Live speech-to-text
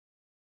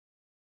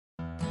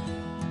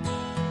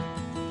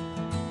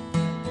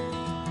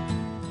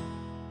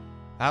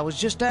I was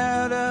just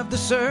out of the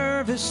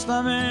service,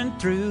 thumbing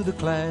through the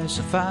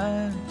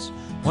classifieds,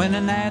 when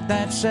an ad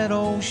that said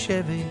old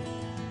Chevy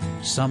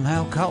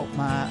somehow caught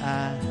my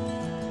eye.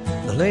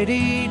 The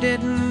lady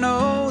didn't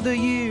know the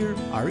year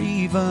or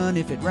even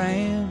if it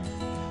ran,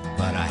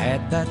 but I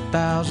had that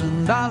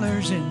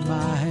 $1,000 in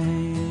my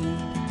hand.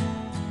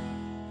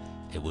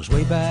 It was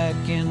way back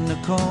in the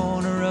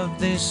corner of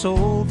this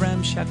old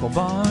ramshackle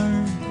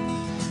barn,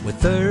 with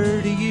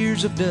 30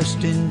 years of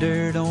dust and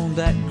dirt on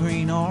that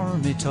green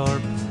army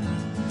tarp.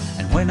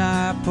 And when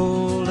I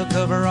pulled the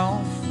cover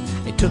off,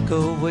 it took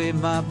away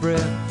my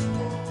breath.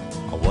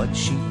 What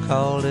she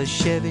called a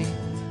Chevy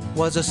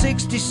was a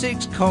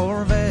 '66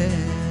 Corvette.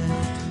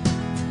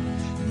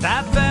 And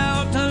I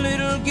felt a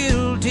little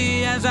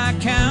guilty as I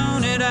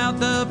counted out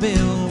the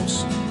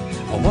bills.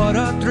 What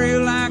a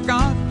thrill I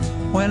got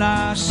when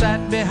I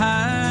sat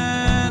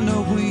behind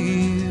the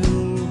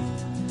wheel.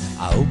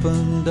 I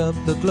opened up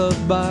the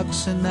glove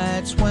box and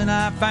that's when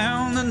I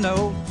found the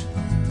note.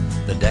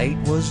 The date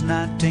was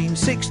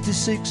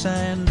 1966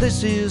 and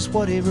this is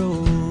what he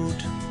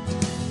wrote.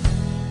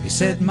 He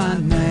said, "My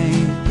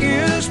name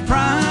is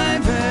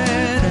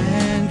Private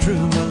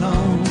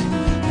Malone,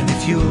 and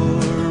if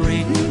you're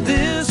reading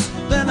this,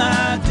 then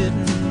I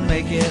didn't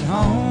make it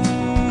home.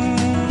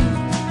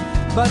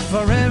 But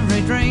for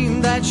every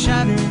dream that's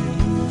shattered,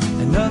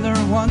 another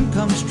one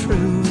comes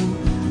true.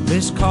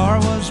 This car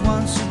was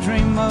once a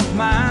dream of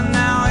mine,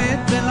 now it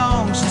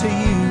belongs to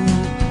you.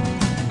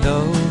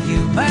 Though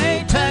you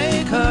may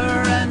take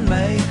her and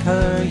make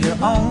her your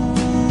own,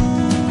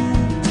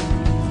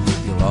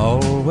 you'll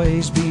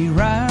always be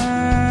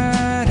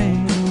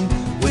riding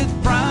with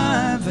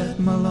Private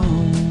Malone."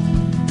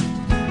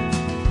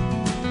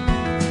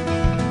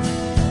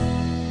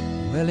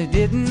 Well, it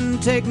didn't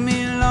take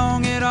me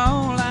long at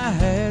all, I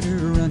had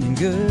her running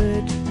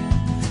good.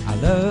 I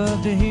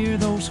love to hear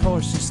those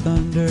horses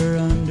thunder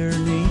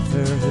underneath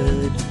her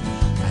hood.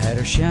 I had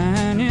her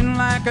shining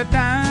like a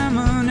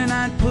diamond and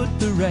I'd put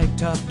the rag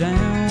top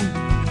down.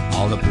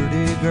 All the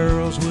pretty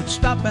girls would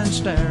stop and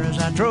stare as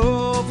I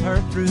drove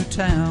her through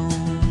town.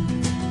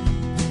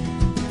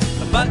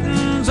 The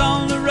buttons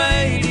on the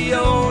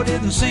radio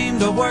didn't seem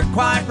to work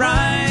quite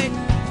right,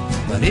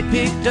 but it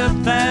picked up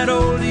that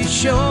oldies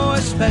show,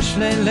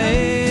 especially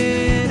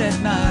late at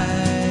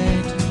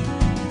night.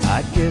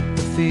 I'd get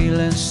the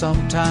feeling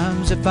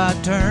sometimes if I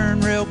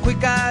turned real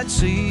quick I'd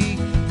see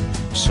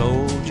a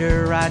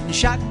soldier riding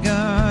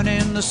shotgun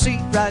in the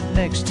seat right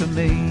next to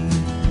me.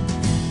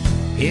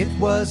 It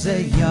was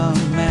a young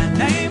man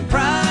named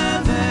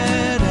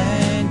Private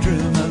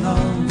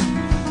Malone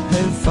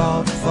who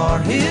fought for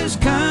his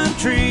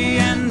country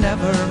and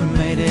never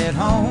made it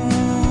home.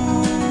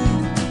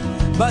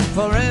 But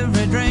for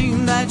every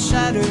dream that's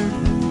shattered,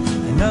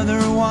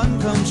 another one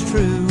comes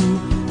true.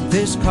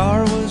 This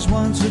car was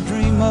once a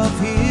dream of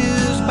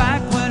his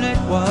back when it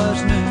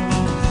was new.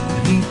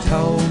 And he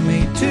told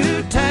me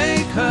to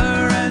take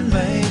her and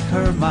make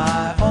her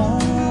my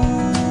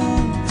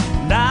own.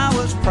 And I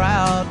was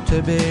proud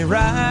to be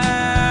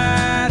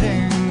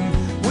riding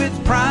with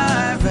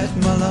Private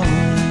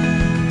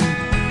Malone.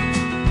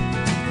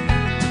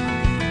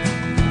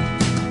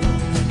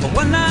 But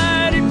one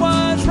night it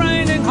was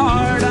raining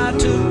hard, I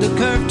took the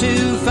curve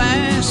too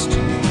fast.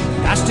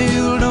 I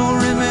still don't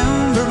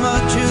remember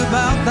much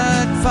about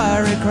that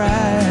fiery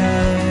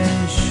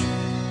crash,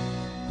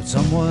 but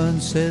someone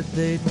said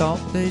they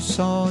thought they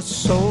saw a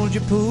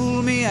soldier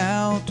pull me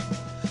out.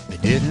 They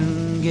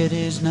didn't get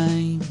his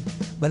name,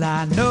 but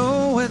I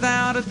know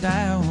without a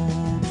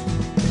doubt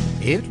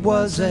it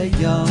was a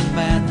young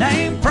man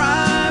named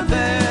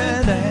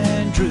Private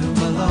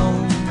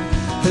Malone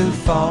who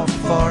fought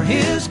for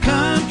his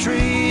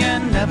country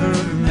and never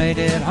made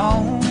it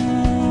home.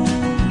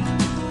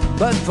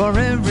 But for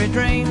every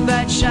dream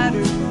that's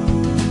shattered,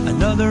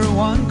 another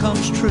one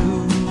comes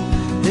true.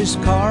 This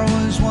car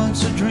was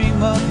once a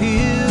dream of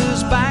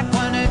his back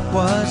when it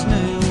was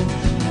new.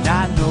 And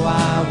I know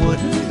I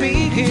wouldn't be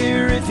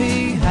here if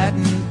he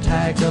hadn't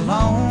tagged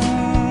along.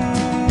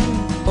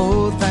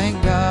 Oh, thank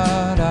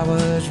God I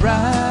was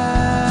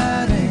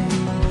riding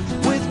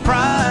with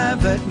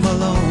Private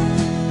Malone.